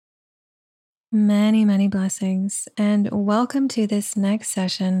Many, many blessings, and welcome to this next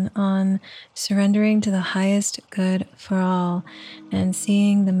session on surrendering to the highest good for all and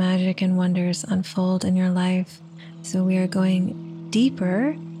seeing the magic and wonders unfold in your life. So, we are going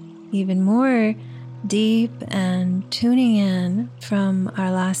deeper, even more deep, and tuning in from our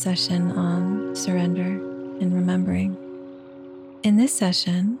last session on surrender and remembering. In this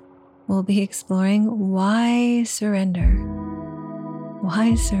session, we'll be exploring why surrender.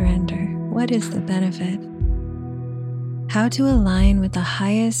 Why surrender? What is the benefit? How to align with the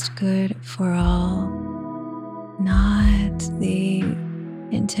highest good for all, not the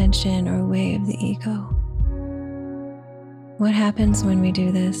intention or way of the ego. What happens when we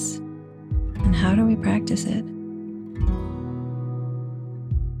do this, and how do we practice it?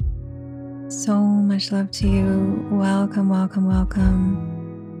 So much love to you. Welcome, welcome, welcome.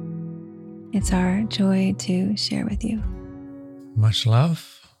 It's our joy to share with you. Much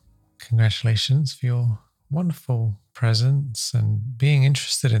love. Congratulations for your wonderful presence and being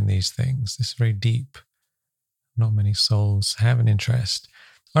interested in these things. This is very deep. Not many souls have an interest.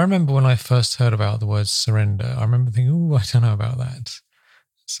 I remember when I first heard about the word surrender, I remember thinking, oh, I don't know about that.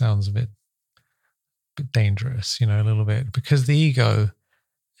 It sounds a bit dangerous, a little bit, because the ego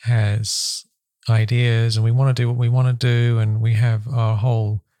has ideas and we want to do what we want to do, and we have our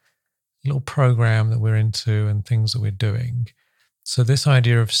whole little program that we're into and things that we're doing. So this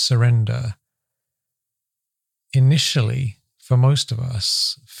idea of surrender, initially, for most of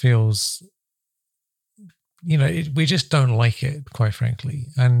us, feels, we just don't like it, quite frankly.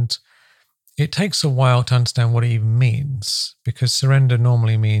 And it takes a while to understand what it even means, because surrender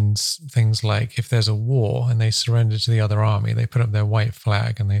normally means things like if there's a war and they surrender to the other army, they put up their white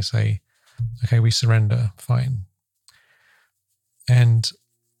flag and they say, okay, we surrender, fine. And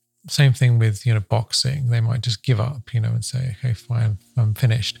same thing with, boxing. They might just give up, and say, okay, fine, I'm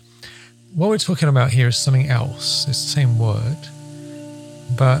finished. What we're talking about here is something else. It's the same word,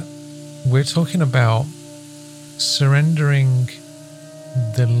 but we're talking about surrendering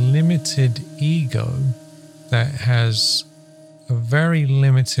the limited ego that has a very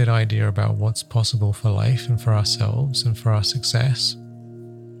limited idea about what's possible for life and for ourselves and for our success.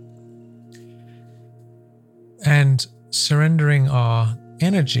 And surrendering our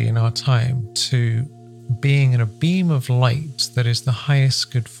energy and our time to being in a beam of light that is the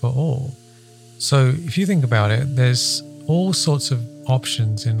highest good for all. So if you think about it, there's all sorts of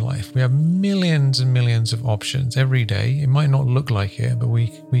options in life. We have millions and millions of options every day. It might not look like it, but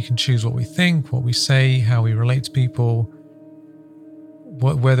we can choose what we think, what we say, how we relate to people,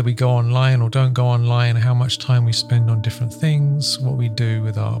 whether we go online or don't go online, how much time we spend on different things, what we do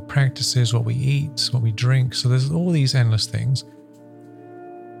with our practices, what we eat, what we drink. So there's all these endless things.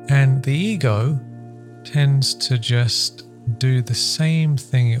 And the ego tends to just do the same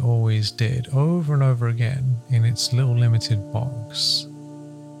thing it always did over and over again in its little limited box.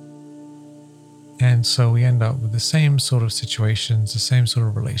 And so we end up with the same sort of situations, the same sort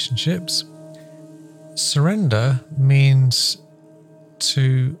of relationships. Surrender means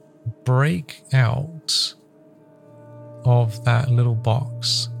to break out of that little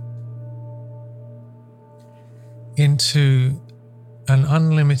box into an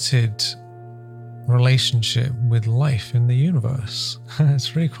unlimited relationship with life in the universe.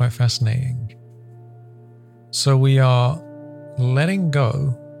 It's really quite fascinating. So we are letting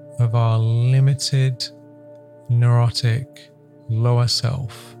go of our limited, neurotic, lower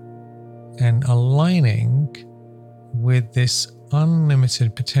self and aligning with this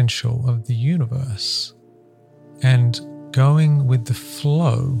unlimited potential of the universe and going with the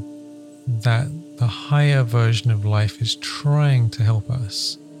flow that the higher version of life is trying to help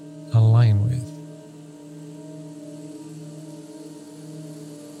us align with.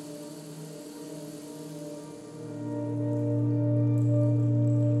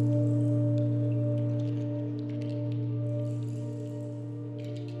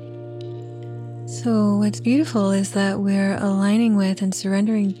 So what's beautiful is that we're aligning with and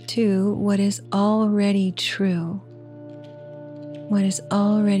surrendering to what is already true. What is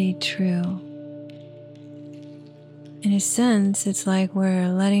already true. In a sense, it's like we're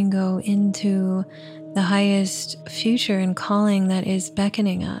letting go into the highest future and calling that is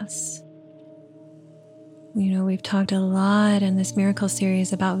beckoning us. We've talked a lot in this miracle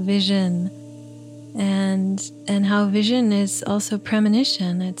series about vision and how vision is also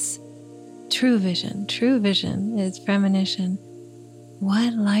premonition. It's true vision. True vision is premonition.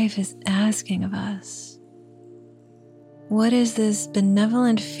 What life is asking of us. What is this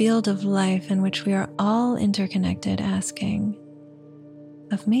benevolent field of life in which we are all interconnected asking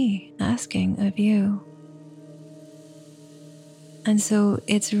of me, asking of you? And so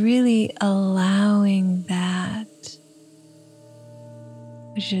it's really allowing that,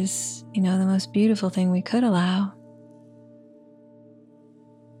 which is, the most beautiful thing we could allow.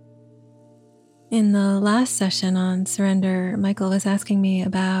 In the last session on surrender, Michael was asking me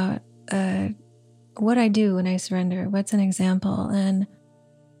about what I do when I surrender. What's an example? And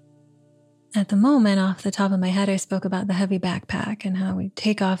at the moment, off the top of my head, I spoke about the heavy backpack and how we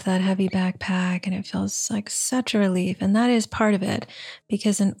take off that heavy backpack and it feels like such a relief. And that is part of it,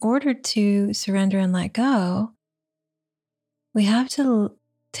 because in order to surrender and let go, we have to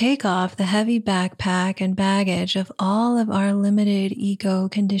take off the heavy backpack and baggage of all of our limited ego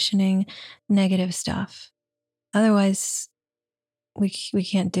conditioning, negative stuff. Otherwise, we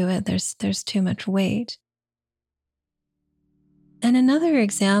can't do it. There's too much weight. And another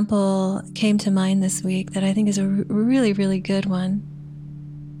example came to mind this week that I think is a really, really good one.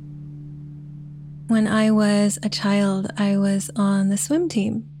 When I was a child, I was on the swim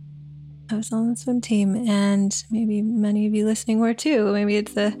team. And maybe many of you listening were too. Maybe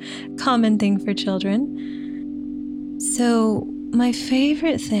it's a common thing for children. So my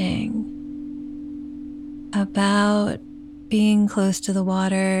favorite thing about being close to the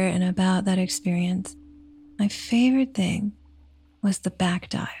water and about that experience, my favorite thing was the back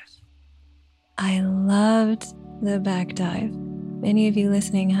dive. I loved the back dive. If any of you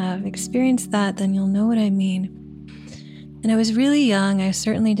listening have experienced that, then you'll know what I mean. And I was really young. I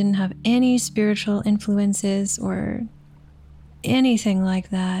certainly didn't have any spiritual influences or anything like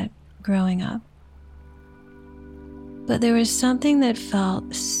that growing up. But there was something that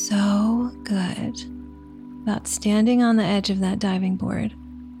felt so good about standing on the edge of that diving board,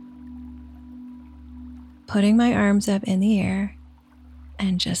 putting my arms up in the air,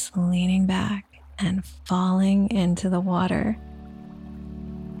 and just leaning back and falling into the water.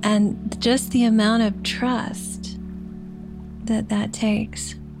 And just the amount of trust that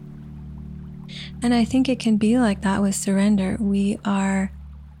takes. And I think it can be like that with surrender. We are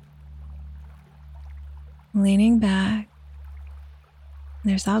leaning back.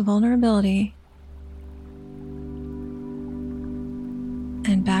 There's that vulnerability.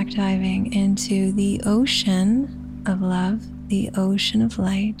 And back diving into the ocean of love, the ocean of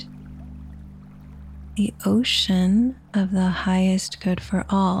light, the ocean of the highest good for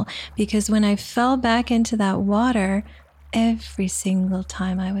all. Because when I fell back into that water, every single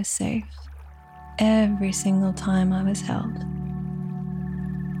time I was safe, every single time I was held,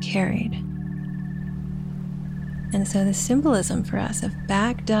 carried. And so the symbolism for us of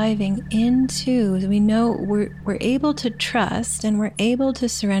back diving into, we know we're able to trust and we're able to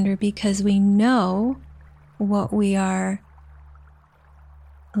surrender because we know what we are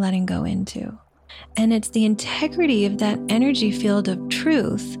letting go into. And it's the integrity of that energy field of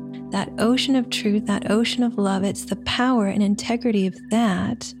truth, that ocean of truth, that ocean of love. It's the power and integrity of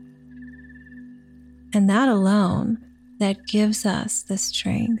that, and that alone, that gives us the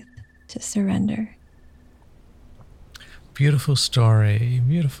strength to surrender. Beautiful story.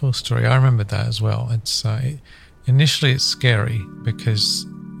 I remember that as well. It's initially it's scary because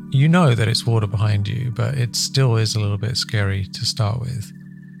you know that it's water behind you, but it still is a little bit scary to start with.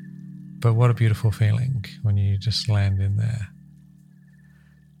 But what a beautiful feeling when you just land in there.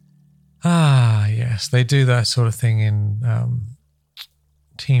 Ah, yes, they do that sort of thing in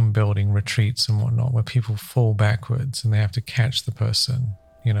team building retreats and whatnot, where people fall backwards and they have to catch the person,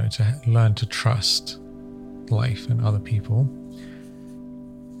 to learn to trust life and other people.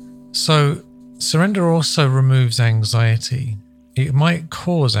 So surrender also removes anxiety. It might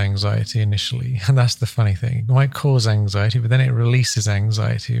cause anxiety initially, and that's the funny thing. It might cause anxiety, but then it releases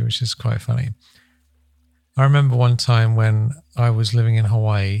anxiety, which is quite funny. I remember one time when I was living in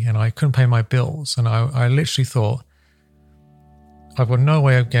Hawaii and I couldn't pay my bills, and I literally thought, I've got no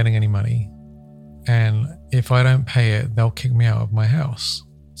way of getting any money, and if I don't pay it, they'll kick me out of my house.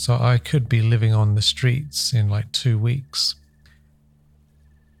 So I could be living on the streets in like 2 weeks.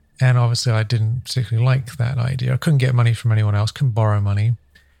 And obviously I didn't particularly like that idea. I couldn't get money from anyone else, couldn't borrow money.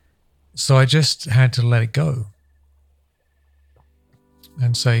 So I just had to let it go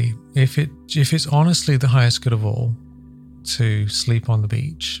and say, if it's honestly the highest good of all to sleep on the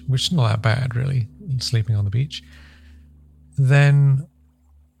beach, which is not that bad really, sleeping on the beach, then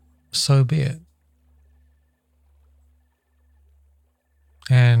so be it.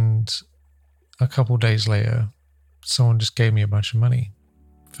 And a couple of days later, someone just gave me a bunch of money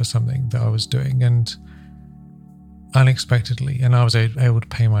for something that I was doing, and unexpectedly, and I was able to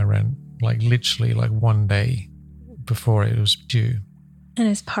pay my rent literally 1 day before it was due. And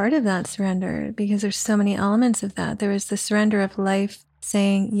as part of that surrender, because there's so many elements of that, there is the surrender of life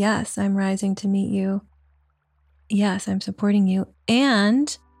saying, yes, I'm rising to meet you yes, I'm supporting you,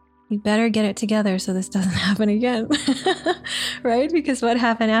 and you better get it together so this doesn't happen again. Right? Because what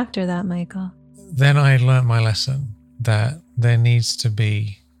happened after that, Michael? Then I learned my lesson that there needs to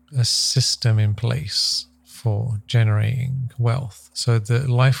be a system in place for generating wealth. So that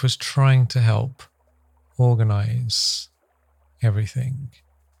life was trying to help organize everything.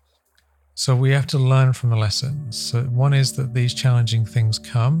 So we have to learn from the lessons. So one is that these challenging things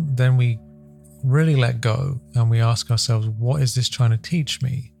come, then we really let go and we ask ourselves, what is this trying to teach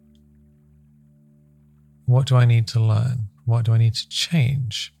me? What do I need to learn? What do I need to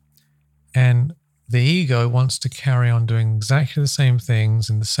change? And the ego wants to carry on doing exactly the same things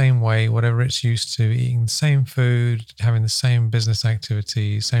in the same way, whatever it's used to, eating the same food, having the same business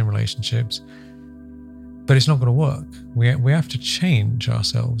activities, same relationships. But it's not going to work. We have to change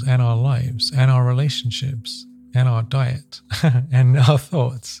ourselves and our lives and our relationships and our diet and our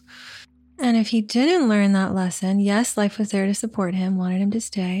thoughts. And if he didn't learn that lesson, yes, life was there to support him, wanted him to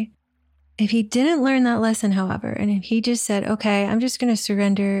stay. If he didn't learn that lesson, however, and if he just said, okay, I'm just going to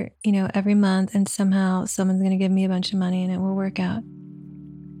surrender, every month and somehow someone's going to give me a bunch of money and it will work out,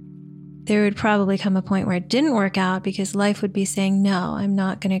 there would probably come a point where it didn't work out because life would be saying, no, I'm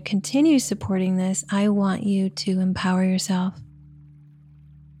not going to continue supporting this. I want you to empower yourself.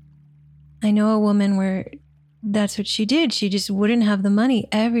 I know a woman where that's what she did. She just wouldn't have the money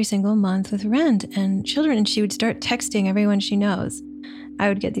every single month with rent and children, and she would start texting everyone she knows. I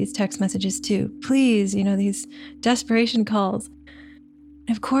would get these text messages too. Please, these desperation calls.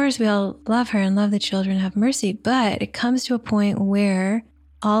 And of course, we all love her and love the children, have mercy, but it comes to a point where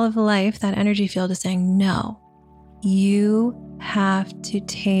all of life, that energy field is saying, no, you have to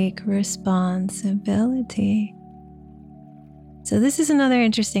take responsibility. So this is another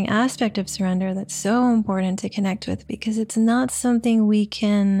interesting aspect of surrender that's so important to connect with, because it's not something we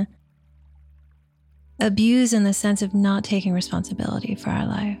can abuse in the sense of not taking responsibility for our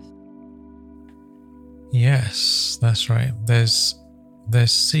life. Yes, that's right. There's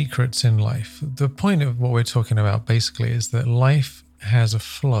secrets in life. The point of what we're talking about basically is that life has a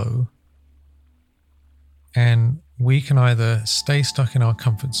flow, and we can either stay stuck in our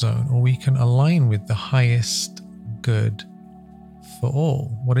comfort zone or we can align with the highest good for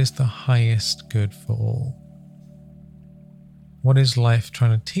all. What is the highest good for all? What is life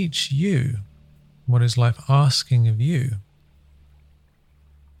trying to teach you? What is life asking of you?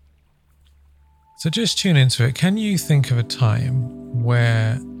 So just tune into it. Can you think of a time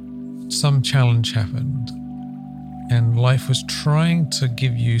where some challenge happened and life was trying to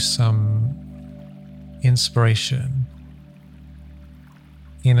give you some inspiration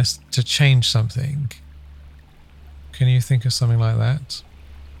to change something? Can you think of something like that?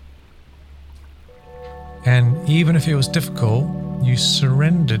 And even if it was difficult, you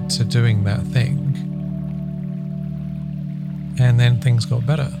surrendered to doing that thing, and then things got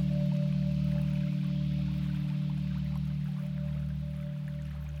better.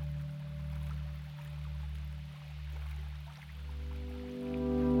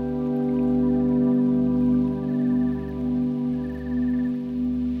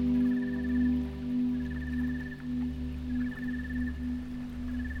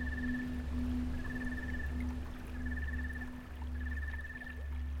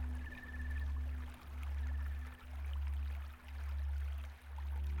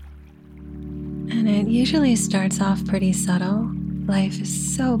 And it usually starts off pretty subtle. Life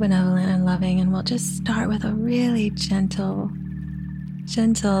is so benevolent and loving, and we'll just start with a really gentle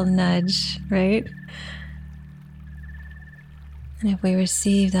nudge, right? And if we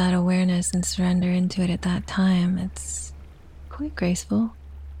receive that awareness and surrender into it at that time, it's quite graceful.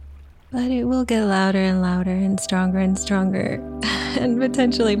 But it will get louder and louder and stronger and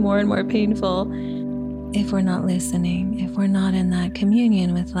potentially more and more painful if we're not listening, if we're not in that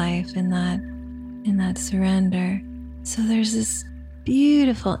communion with life, in that surrender. So there's this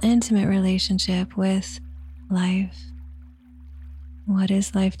beautiful, intimate relationship with life. What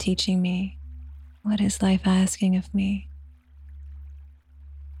is life teaching me? What is life asking of me?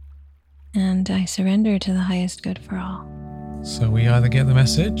 And I surrender to the highest good for all. So we either get the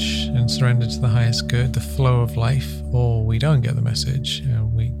message and surrender to the highest good, the flow of life, or we don't get the message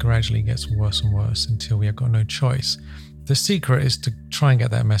and we gradually gets worse and worse until we have got no choice. The secret is to try and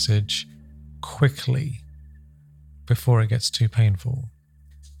get that message quickly before it gets too painful.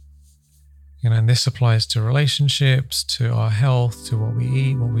 And this applies to relationships, to our health, to what we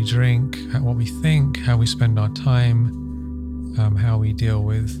eat, what we drink, what we think, how we spend our time, how we deal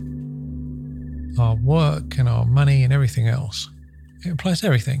with our work and our money and everything else. It applies to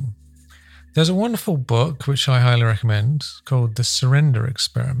everything. There's a wonderful book which I highly recommend called The Surrender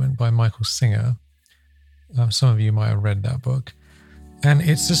Experiment by Michael Singer. Some of you might have read that book. And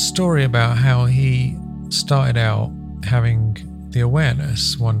it's a story about how he started out having the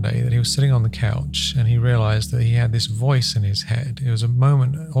awareness one day that he was sitting on the couch and he realized that he had this voice in his head. It was a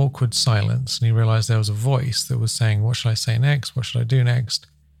moment, awkward silence, and he realized there was a voice that was saying, what should I say next? What should I do next?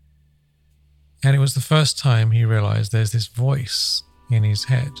 And it was the first time he realized there's this voice in his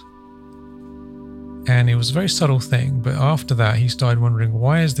head. And it was a very subtle thing, but after that he started wondering,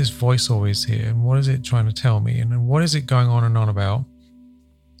 why is this voice always here? And what is it trying to tell me? And what is it going on and on about?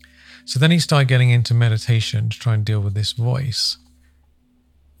 So then he started getting into meditation to try and deal with this voice.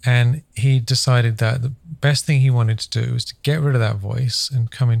 And he decided that the best thing he wanted to do was to get rid of that voice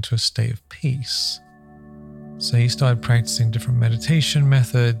and come into a state of peace. So he started practicing different meditation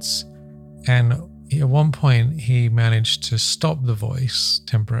methods. And at one point he managed to stop the voice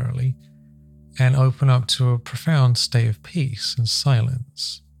temporarily and open up to a profound state of peace and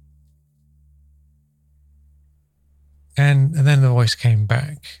silence. And then the voice came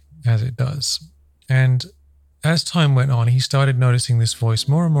back, as it does. And as time went on, he started noticing this voice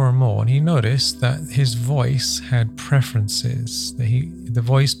more and more and more, and he noticed that his voice had preferences. The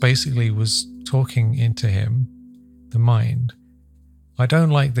voice basically was talking into him, the mind. I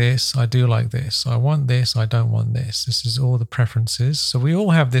don't like this, I do like this. I want this, I don't want this. This is all the preferences. So we all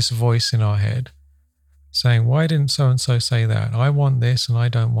have this voice in our head saying, why didn't so-and-so say that? I want this and I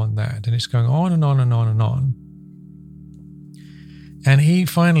don't want that. And it's going on and on and on and on. And he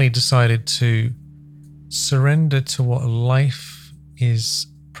finally decided to surrender to what life is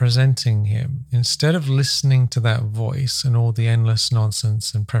presenting him. Instead of listening to that voice and all the endless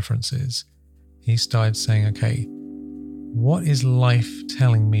nonsense and preferences, he started saying, okay, what is life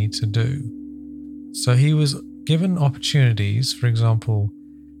telling me to do? So he was given opportunities. For example,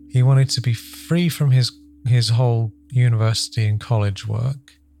 he wanted to be free from his whole university and college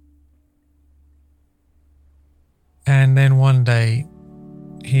work. And then one day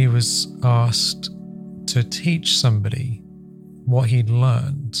he was asked to teach somebody what he'd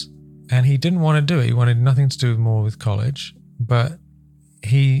learned. And he didn't want to do it. He wanted nothing to do more with college. But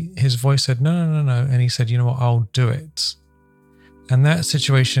his voice said, no. And he said, you know what, I'll do it. And that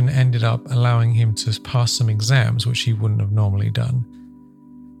situation ended up allowing him to pass some exams, which he wouldn't have normally done.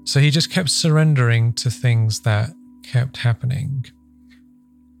 So he just kept surrendering to things that kept happening.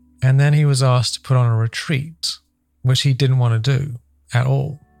 And then he was asked to put on a retreat, which he didn't want to do at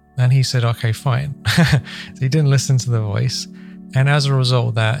all. And he said, okay, fine. So he didn't listen to the voice. And as a result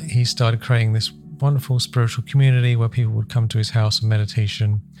of that, he started creating this wonderful spiritual community where people would come to his house for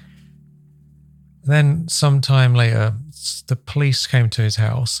meditation. Then sometime later, the police came to his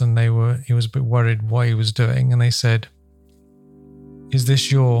house and he was a bit worried what he was doing. And they said, is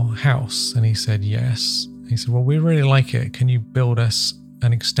this your house? And he said, yes. He said, well, we really like it. Can you build us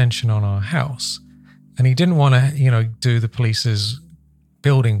an extension on our house? And he didn't want to, do the police's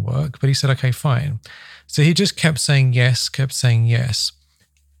building work, but he said, okay, fine. So he just kept saying yes.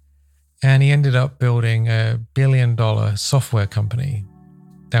 And he ended up building a $1 billion software company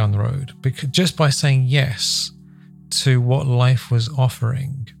down the road, just by saying yes to what life was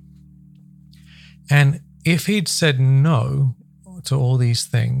offering. And if he'd said no to all these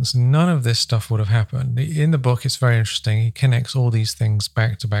things, none of this stuff would have happened. In the book, it's very interesting. He connects all these things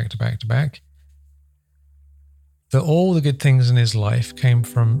back to back. That all the good things in his life came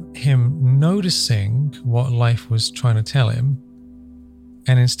from him noticing what life was trying to tell him.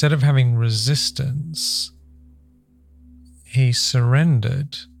 And instead of having resistance, he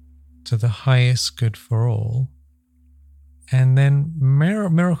surrendered to the highest good for all. And then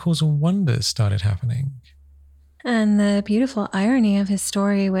miracles and wonders started happening. And the beautiful irony of his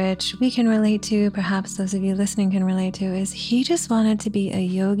story, which we can relate to, perhaps those of you listening can relate to, is he just wanted to be a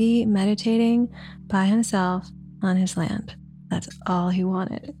yogi meditating by himself on his land. That's all he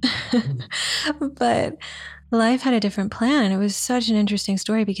wanted. But life had a different plan, and it was such an interesting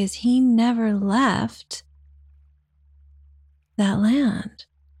story because he never left that land.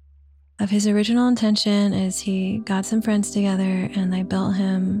 Of his original intention is he got some friends together and they built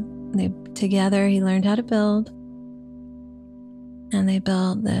together he learned how to build, and they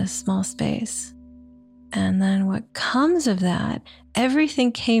built this small space. And then what comes of that,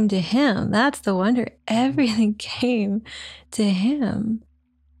 everything came to him. That's the wonder. Everything came to him.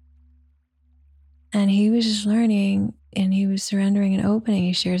 And he was just learning, and he was surrendering and opening.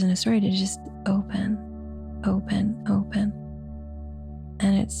 He shares in his story to just open.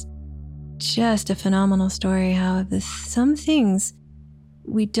 And it's just a phenomenal story how some things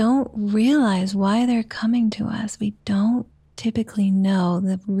we don't realize why they're coming to us. We don't typically know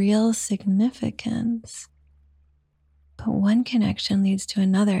the real significance. But one connection leads to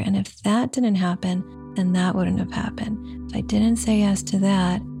another. And if that didn't happen, then that wouldn't have happened. If I didn't say yes to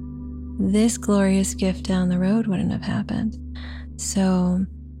that, this glorious gift down the road wouldn't have happened. So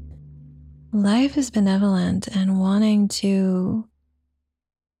life is benevolent and wanting to,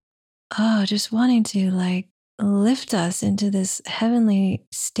 just wanting to like lift us into this heavenly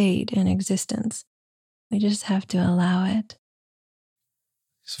state in existence. We just have to allow it.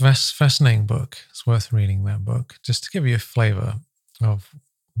 It's a fascinating book. It's worth reading that book, just to give you a flavor of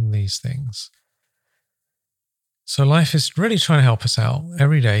these things. So life is really trying to help us out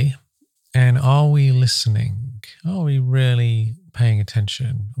every day. And are we listening? Are we really paying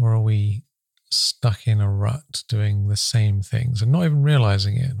attention? Or are we stuck in a rut doing the same things and not even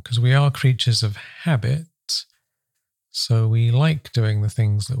realizing it? Because we are creatures of habit. So we like doing the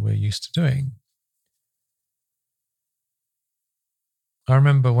things that we're used to doing. I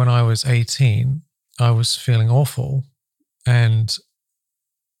remember when I was 18, I was feeling awful, and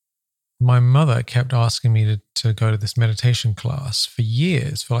my mother kept asking me to go to this meditation class for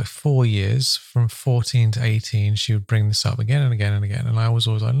years, for like 4 years, from 14 to 18. She would bring this up again and again and again. And I was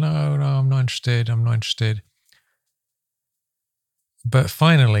always like, no, I'm not interested. But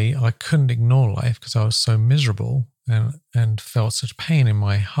finally, I couldn't ignore life because I was so miserable and felt such pain in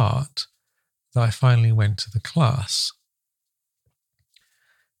my heart that I finally went to the class.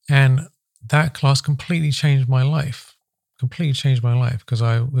 And that class completely changed my life. Because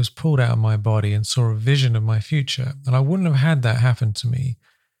I was pulled out of my body and saw a vision of my future. And I wouldn't have had that happen to me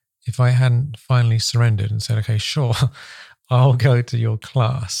if I hadn't finally surrendered and said, okay, sure, I'll go to your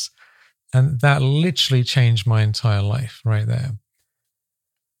class. And that literally changed my entire life right there.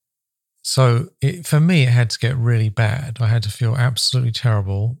 So for me, it had to get really bad. I had to feel absolutely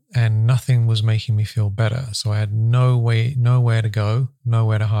terrible, and nothing was making me feel better. So I had nowhere to go,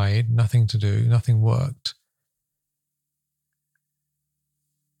 nowhere to hide, nothing to do, nothing worked.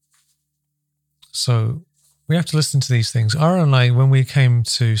 So we have to listen to these things. Ara and I, when we came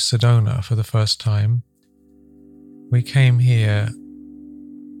to Sedona for the first time, we came here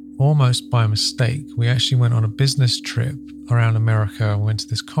almost by mistake. We actually went on a business trip around America and went to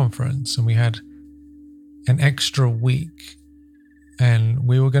this conference, and we had an extra week, and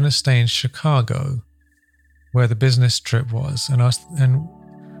we were going to stay in Chicago where the business trip was. And I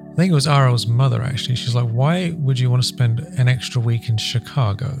think it was Ara's mother actually. She's like, why would you want to spend an extra week in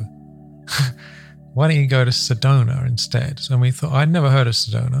Chicago? Why don't you go to Sedona instead? And we thought, I'd never heard of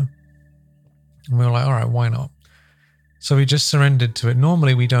Sedona. And we were like, all right, why not? So we just surrendered to it.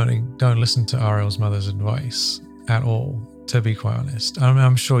 Normally we don't listen to Ariel's mother's advice at all, to be quite honest.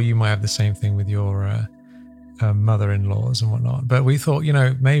 I'm sure you might have the same thing with your mother-in-laws and whatnot. But we thought,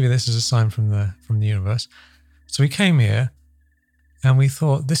 maybe this is a sign from the universe. So we came here and we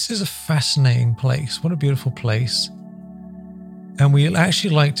thought, this is a fascinating place. What a beautiful place. And we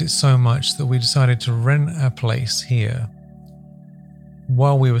actually liked it so much that we decided to rent a place here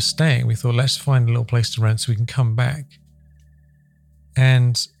while we were staying. We thought, let's find a little place to rent so we can come back.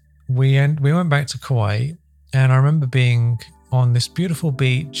 And we went back to Kauai, and I remember being on this beautiful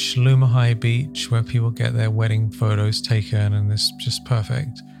beach, Lumahai Beach, where people get their wedding photos taken, and it's just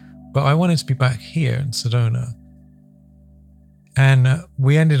perfect. But I wanted to be back here in Sedona. And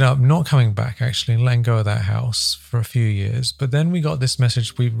we ended up not coming back, actually, and letting go of that house for a few years. But then we got this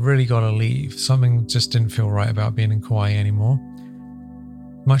message, we've really got to leave. Something just didn't feel right about being in Kauai anymore.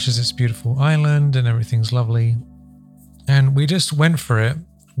 Much as it's a beautiful island and everything's lovely. And we just went for it.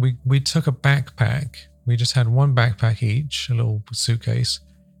 We took a backpack. We just had one backpack each, a little suitcase.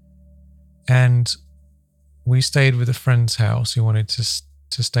 And we stayed with a friend's house who wanted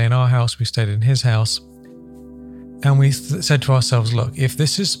to stay in our house. We stayed in his house. And we said to ourselves, look, if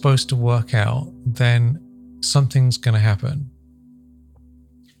this is supposed to work out, then something's going to happen.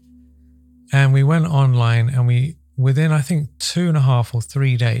 And we went online, and within, I think, 2.5 or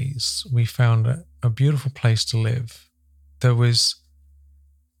 3 days, we found a beautiful place to live that was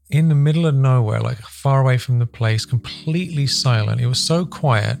in the middle of nowhere, like far away from the place, completely silent. It was so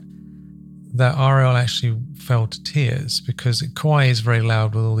quiet that Ariel actually fell to tears, because Kauai is very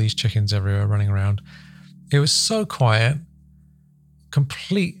loud with all these chickens everywhere running around. It was so quiet,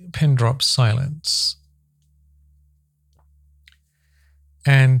 complete pin drop silence.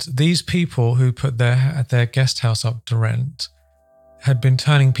 And these people who put their guest house up to rent had been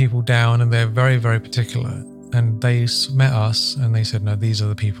turning people down, and they're very, very particular. And they met us and they said, no, these are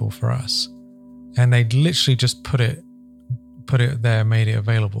the people for us. And they literally just put it there, made it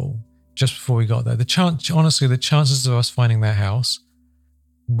available just before we got there. Honestly, the chances of us finding their house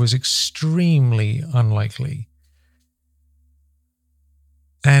was extremely unlikely.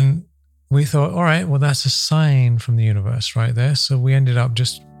 And we thought, all right, well, that's a sign from the universe right there. So we ended up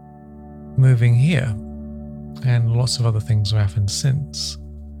just moving here. And lots of other things have happened since.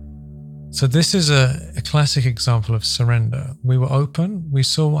 So this is a classic example of surrender. We were open, we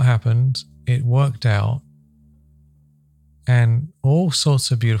saw what happened, it worked out, and all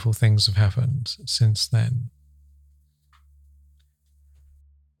sorts of beautiful things have happened since then.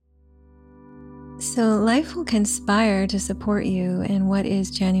 So life will conspire to support you in what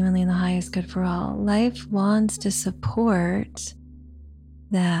is genuinely the highest good for all. Life wants to support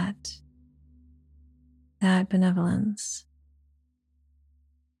that benevolence.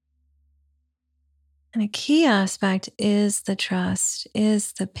 And a key aspect is the trust,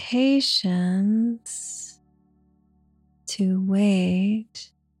 is the patience to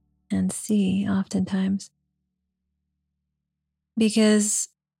wait and see oftentimes. Because,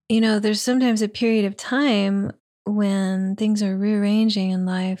 there's sometimes a period of time when things are rearranging in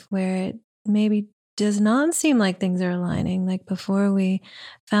life where it maybe does not seem like things are aligning. Like before we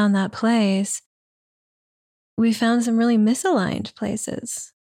found that place, we found some really misaligned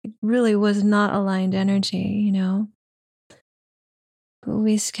places. It really was not aligned energy, But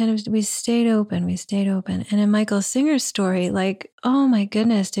we stayed open. And in Michael Singer's story, like, oh my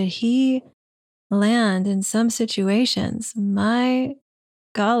goodness, did he land in some situations? My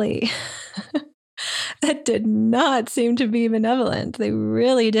golly, that did not seem to be benevolent. They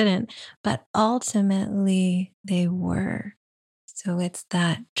really didn't. But ultimately, they were. So it's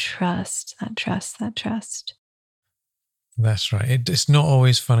that trust. That's right. It's not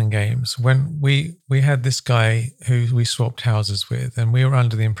always fun and games. When we had this guy who we swapped houses with, and we were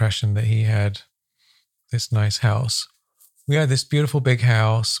under the impression that he had this nice house. We had this beautiful big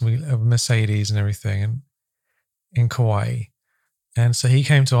house, we have Mercedes and everything, and in Kauai. And so he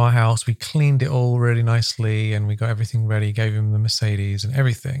came to our house. We cleaned it all really nicely, and we got everything ready. Gave him the Mercedes and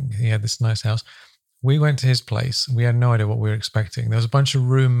everything. He had this nice house. We went to his place. We had no idea what we were expecting. There was a bunch of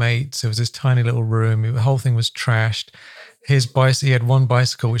roommates. It was this tiny little room. The whole thing was trashed. He had one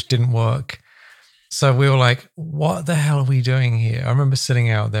bicycle which didn't work. So we were like, what the hell are we doing here? I remember sitting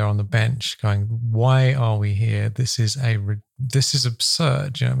out there on the bench going, why are we here? This is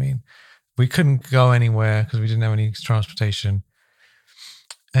absurd. Do you know what I mean? We couldn't go anywhere because we didn't have any transportation.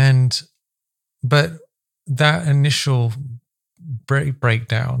 But that initial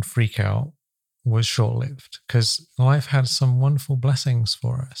breakdown, freak out, was short-lived because life had some wonderful blessings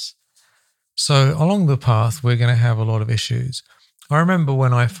for us. So along the path, we're going to have a lot of issues. I remember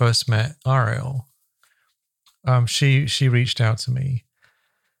when I first met Ariel, she reached out to me,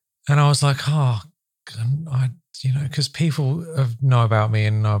 and I was like, because people know about me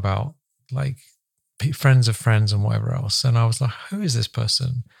and know about like friends of friends and whatever else. And I was like, who is this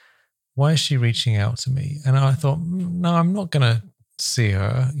person? Why is she reaching out to me? And I thought, no, I'm not going to see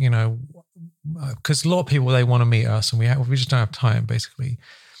her, because a lot of people, they want to meet us and we just don't have time basically.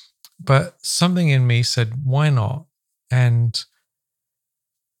 But something in me said, why not? And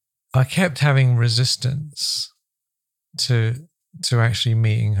I kept having resistance to actually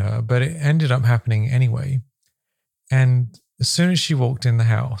meeting her, but it ended up happening anyway. And as soon as she walked in the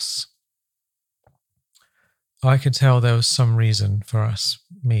house, I could tell there was some reason for us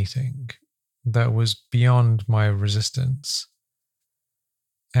meeting that was beyond my resistance.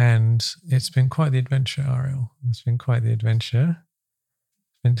 And it's been quite the adventure, Ariel. It's been quite the adventure.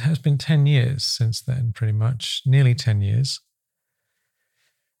 It has been 10 years since then, pretty much, nearly 10 years.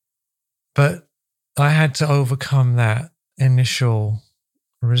 But I had to overcome that initial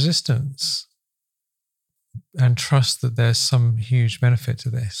resistance and trust that there's some huge benefit to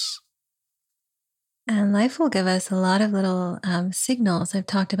this. And life will give us a lot of little signals. I've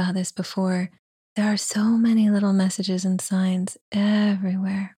talked about this before. There are so many little messages and signs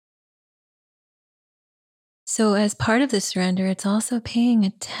everywhere. So as part of the surrender, it's also paying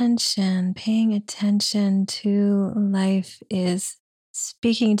attention to life is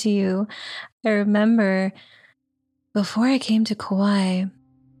speaking to you. I remember before I came to Kauai,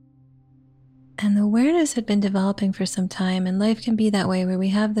 and the awareness had been developing for some time, and life can be that way where we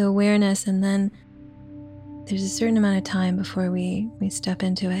have the awareness and then there's a certain amount of time before we step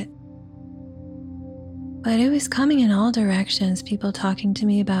into it. But it was coming in all directions, people talking to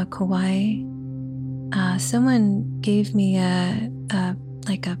me about Kauai. Someone gave me a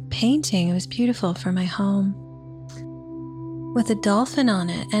painting. It was beautiful for my home with a dolphin on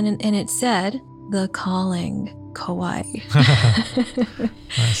it. And it said, "The Calling, Kauai."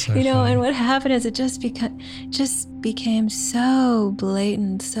 So and what happened is it just became so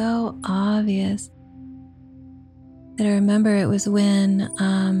blatant, so obvious that I remember it was when,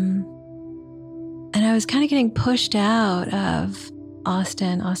 and I was kind of getting pushed out of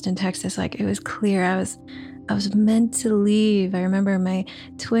Austin, Texas. Like it was clear I I was meant to leave. I remember my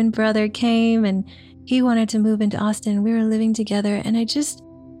twin brother came and he wanted to move into Austin. We were living together, and I just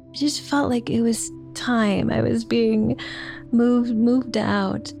felt like it was time. I was being moved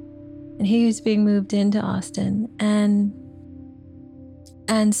out, and he was being moved into Austin. And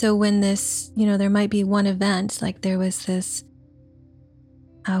so when this, there might be one event, like there was this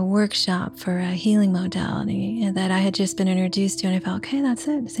workshop for a healing modality that I had just been introduced to, and I felt, okay, that's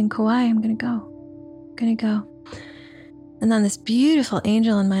it. It's in Kauai. I'm going to go. And then this beautiful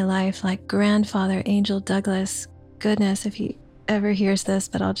angel in my life, like Grandfather Angel Douglas, goodness, if he ever hears this,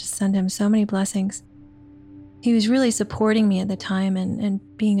 but I'll just send him so many blessings. He was really supporting me at the time and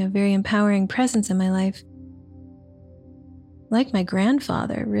being a very empowering presence in my life, like my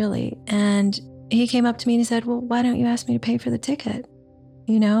grandfather, really. And he came up to me and he said, well, why don't you ask me to pay for the ticket?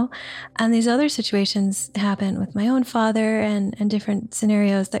 And these other situations happened with my own father and different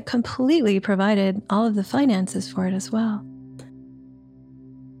scenarios that completely provided all of the finances for it as well.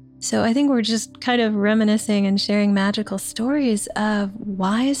 So I think we're just kind of reminiscing and sharing magical stories of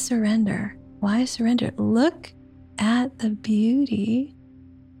why surrender? Why surrender? Look at the beauty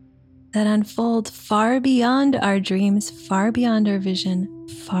that unfolds far beyond our dreams, far beyond our vision,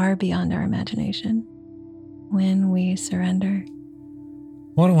 far beyond our imagination when we surrender.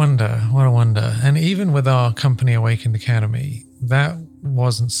 What a wonder. And even with our company, Awakened Academy, that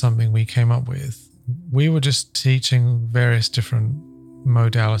wasn't something we came up with. We were just teaching various different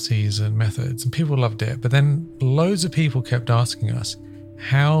modalities and methods, and people loved it. But then loads of people kept asking us,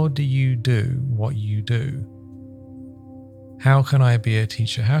 how do you do what you do? How can I be a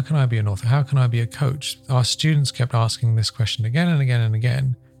teacher? How can I be an author? How can I be a coach? Our students kept asking this question again and again and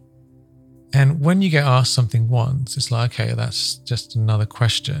again. And when you get asked something once, it's like, okay, that's just another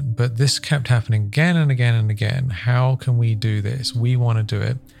question. But this kept happening again and again and again. How can we do this? We want to do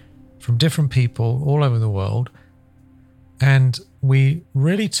it, from different people all over the world. And we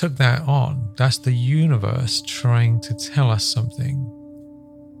really took that on. That's the universe trying to tell us something.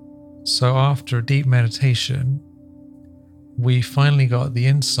 So after a deep meditation, we finally got the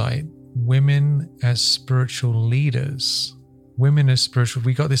insight: women as spiritual leaders. Women as spiritual,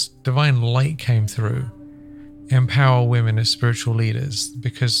 we got this divine light came through. Empower women as spiritual leaders,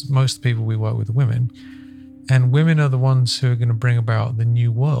 because most of the people we work with are women. And women are the ones who are going to bring about the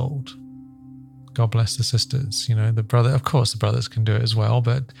new world. God bless the sisters. The brothers can do it as well,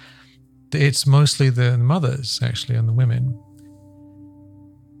 but it's mostly the mothers, actually, and the women.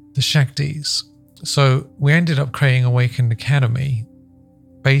 The Shaktis. So we ended up creating Awakened Academy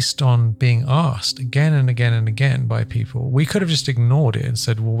based on being asked again and again and again by people. We could have just ignored it and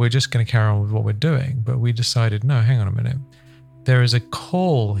said, well, we're just going to carry on with what we're doing. But we decided, no, hang on a minute. There is a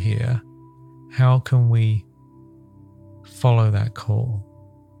call here. How can we follow that call?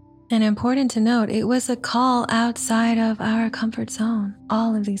 And important to note, it was a call outside of our comfort zone.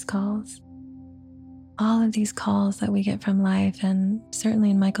 All of these calls that we get from life, and certainly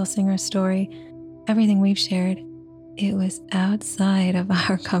in Michael Singer's story, everything we've shared, it was outside of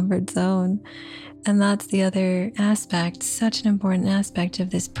our comfort zone. And that's the other aspect, such an important aspect of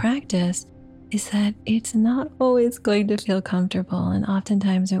this practice, is that it's not always going to feel comfortable, and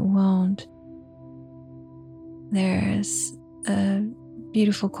oftentimes it won't. There's a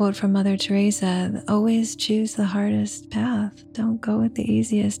beautiful quote from Mother Teresa: always choose the hardest path. Don't go with the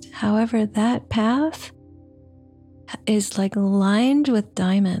easiest. However, that path is like lined with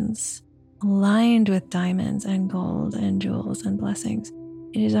diamonds and gold and jewels and blessings.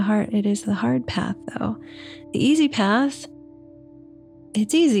 It is the hard path, though. The easy path,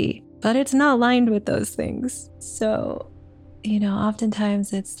 it's easy, but it's not lined with those things. So,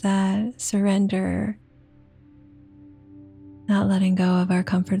 oftentimes it's that surrender, not letting go of our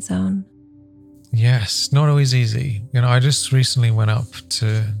comfort zone. Yes, not always easy. I just recently went up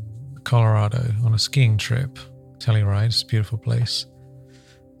to Colorado on a skiing trip, Telluride. It's a beautiful place.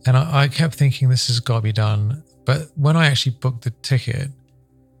 And I kept thinking, this has got to be done. But when I actually booked the ticket,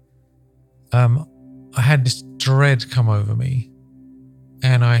 I had this dread come over me,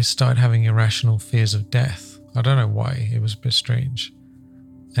 and I started having irrational fears of death. I don't know why. It was a bit strange.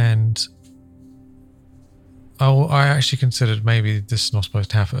 And I actually considered maybe this is not supposed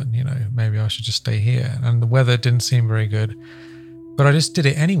to happen. Maybe I should just stay here. And the weather didn't seem very good. But I just did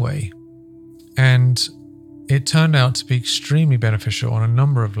it anyway. And it turned out to be extremely beneficial on a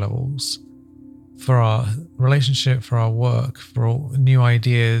number of levels, for our relationship, for our work, for all new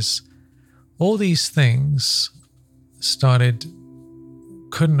ideas. All these things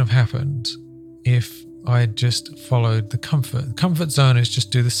couldn't have happened if I just followed the comfort. The comfort zone is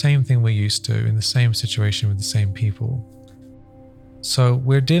just do the same thing we're used to in the same situation with the same people. So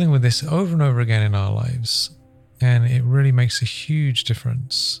we're dealing with this over and over again in our lives. And it really makes a huge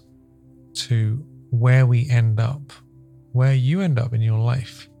difference to where we end up, where you end up in your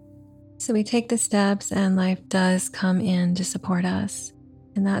life. So we take the steps and life does come in to support us.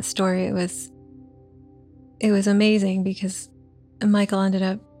 In that story, it was amazing because Michael ended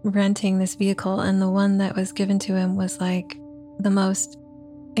up renting this vehicle, and the one that was given to him was like the most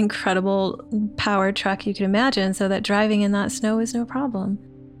incredible power truck you could imagine, so that driving in that snow is no problem.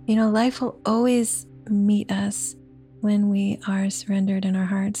 Life will always meet us when we are surrendered in our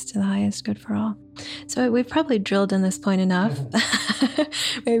hearts to the highest good for all. So we've probably drilled in this point enough.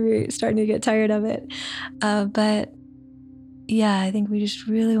 Maybe you're starting to get tired of it. But yeah, I think we just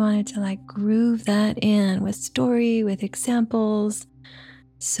really wanted to groove that in with story, with examples,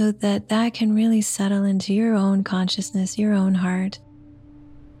 so that can really settle into your own consciousness, your own heart.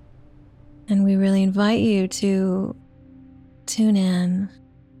 And we really invite you to tune in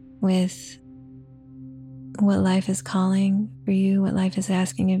with what life is calling for you, what life is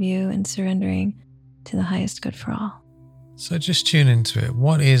asking of you, and surrendering to the highest good for all. So just tune into it.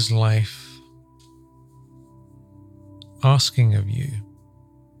 What is life asking of you?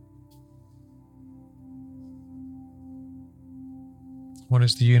 What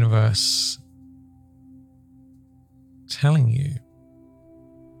is the universe telling you?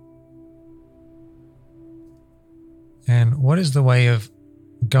 And what is the way of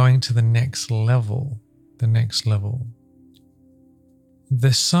going to the next level?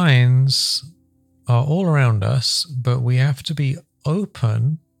 The signs are all around us, but we have to be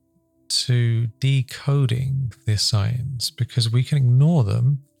open to decoding the signs, because we can ignore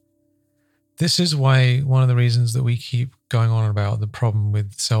them. This is why one of the reasons that we keep going on about the problem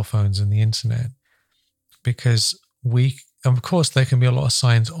with cell phones and the internet, because of course, there can be a lot of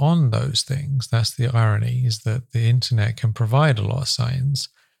signs on those things. That's the irony, is that the internet can provide a lot of signs,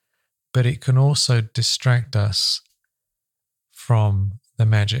 but it can also distract us from the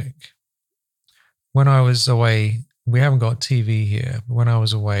magic. When I was away, we haven't got TV here, but when I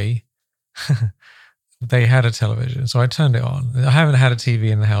was away, they had a television. So I turned it on. I haven't had a TV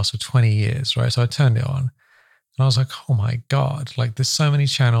in the house for 20 years, right? So I turned it on and I was like, oh my God, there's so many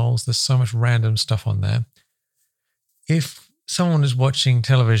channels, there's so much random stuff on there. If someone is watching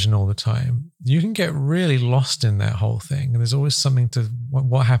television all the time, you can get really lost in that whole thing. And there's always something to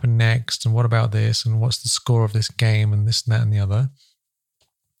what happened next, and what about this, and what's the score of this game, and this and that and the other.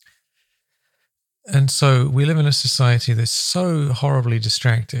 And so we live in a society that's so horribly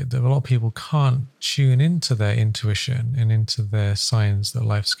distracted that a lot of people can't tune into their intuition and into their signs that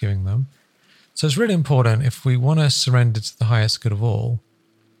life's giving them. So it's really important, if we want to surrender to the highest good of all,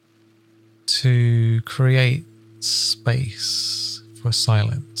 to create space for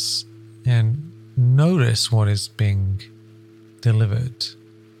silence and notice what is being delivered,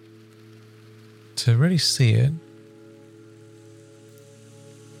 to really see it,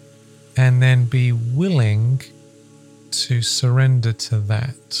 and then be willing to surrender to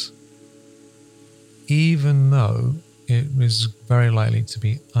that, even though it is very likely to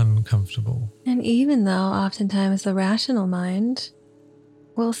be uncomfortable. And even though oftentimes the rational mind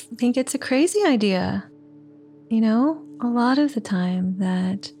will think it's a crazy idea. A lot of the time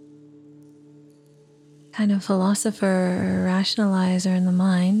that kind of philosopher or rationalizer in the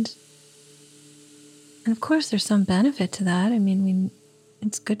mind, and of course there's some benefit to that.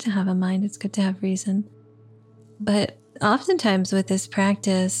 It's good to have a mind, it's good to have reason. But oftentimes with this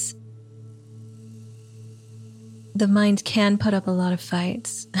practice, the mind can put up a lot of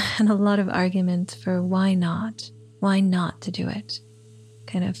fights and a lot of arguments for why not to do it.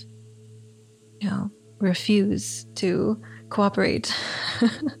 Kind of, refuse to cooperate.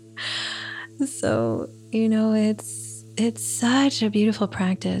 So, it's such a beautiful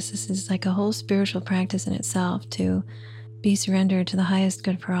practice. This is like a whole spiritual practice in itself, to be surrendered to the highest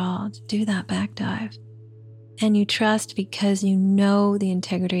good for all, to do that back dive. And you trust because you know the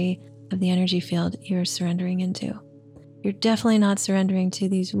integrity of the energy field you're surrendering into. You're definitely not surrendering to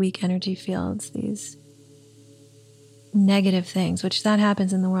these weak energy fields, these negative things, which that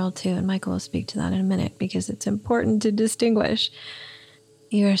happens in the world too. And Michael will speak to that in a minute, because it's important to distinguish.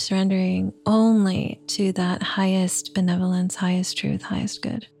 You are surrendering only to that highest benevolence, highest truth, highest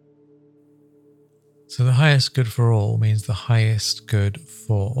good. So the highest good for all means the highest good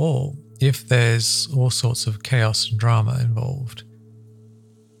for all. If there's all sorts of chaos and drama involved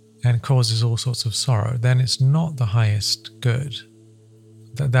and causes all sorts of sorrow, then it's not the highest good.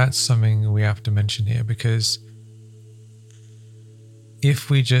 That's something we have to mention here, because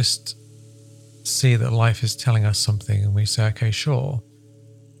if we just see that life is telling us something and we say, okay, sure,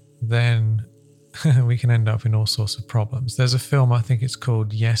 then we can end up in all sorts of problems. There's a film, I think it's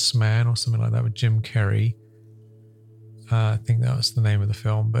called Yes Man or something like that, with Jim Carrey. I think that was the name of the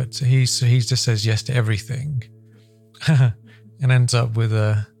film, but he just says yes to everything and ends up with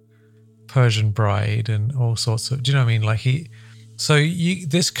a Persian bride and all sorts of, do you know what I mean? Like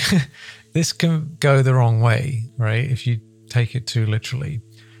this this can go the wrong way, right? If you take it too literally.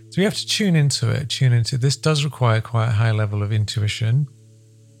 So you have to tune into it. This does require quite a high level of intuition.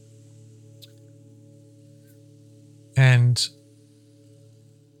 And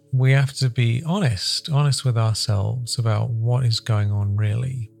we have to be honest with ourselves about what is going on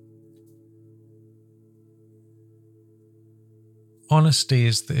really. Honesty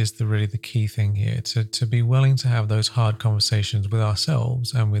is really the key thing here, to be willing to have those hard conversations with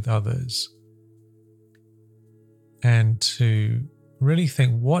ourselves and with others. And to really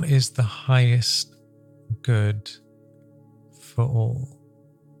think, what is the highest good for all?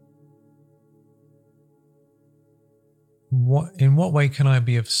 In what way can I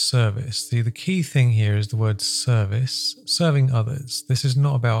be of service? The key thing here is the word service, serving others. This is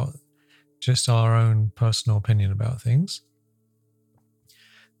not about just our own personal opinion about things.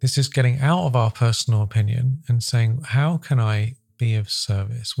 This is getting out of our personal opinion and saying, how can I be of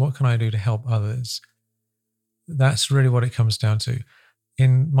service? What can I do to help others? That's really what it comes down to.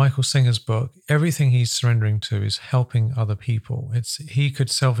 In Michael Singer's book, everything he's surrendering to is helping other people. He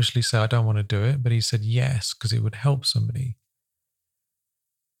could selfishly say, I don't want to do it, but he said yes, because it would help somebody.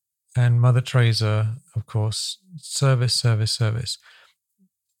 And Mother Teresa, of course, service, service, service.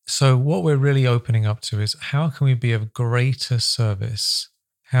 So what we're really opening up to is, how can we be of greater service?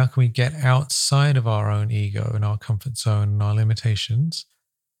 How can we get outside of our own ego and our comfort zone and our limitations?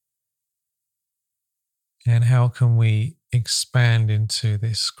 And how can we expand into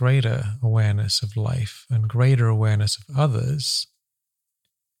this greater awareness of life and greater awareness of others,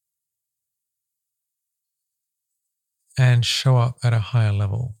 and show up at a higher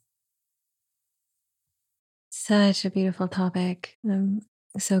level? Such a beautiful topic. I'm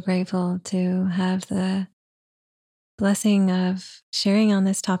so grateful to have the blessing of sharing on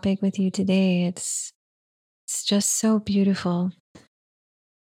this topic with you today. It's just so beautiful.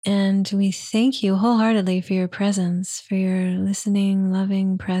 And we thank you wholeheartedly for your presence, for your listening,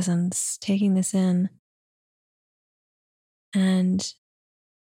 loving presence, taking this in. And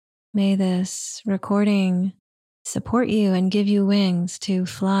may this recording support you and give you wings to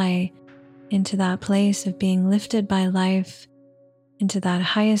fly into that place of being lifted by life, into that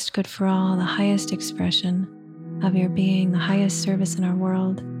highest good for all, the highest expression of your being, the highest service in our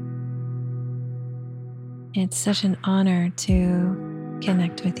world. It's such an honor to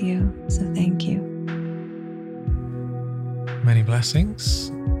connect with you. So thank you. Many blessings,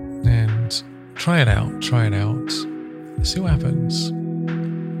 and try it out. See what happens.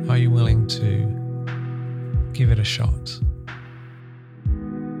 Are you willing to give it a shot?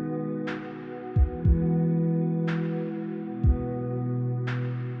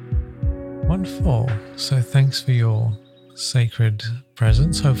 Wonderful. So thanks for your sacred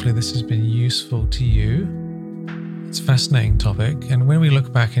presence. Hopefully this has been useful to you. It's a fascinating topic, and when we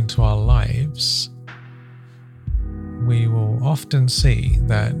look back into our lives, we will often see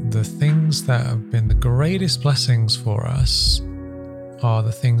that the things that have been the greatest blessings for us are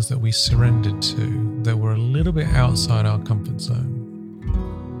the things that we surrendered to, that were a little bit outside our comfort zone.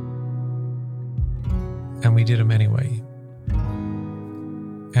 And we did them anyway.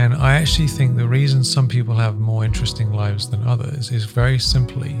 And I actually think the reason some people have more interesting lives than others is very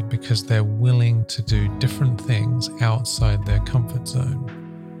simply because they're willing to do different things outside their comfort zone.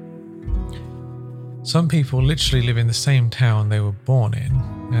 Some people literally live in the same town they were born in,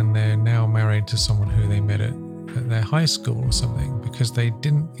 and they're now married to someone who they met at their high school or something, because they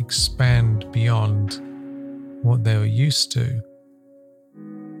didn't expand beyond what they were used to.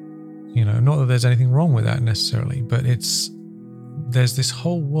 You know, not that there's anything wrong with that necessarily, but there's this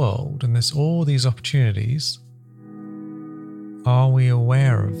whole world and there's all these opportunities. Are we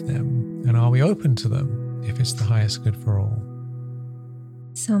aware of them, and are we open to them if it's the highest good for all?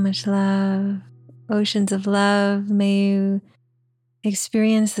 So much love, oceans of love. May you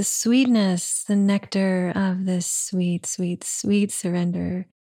experience the sweetness, the nectar of this sweet, sweet, sweet surrender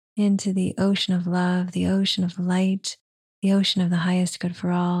into the ocean of love, the ocean of light, the ocean of the highest good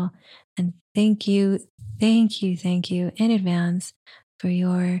for all. And thank you in advance for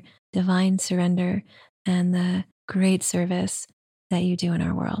your divine surrender and the great service that you do in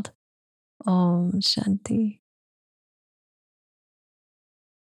our world. Om Shanti.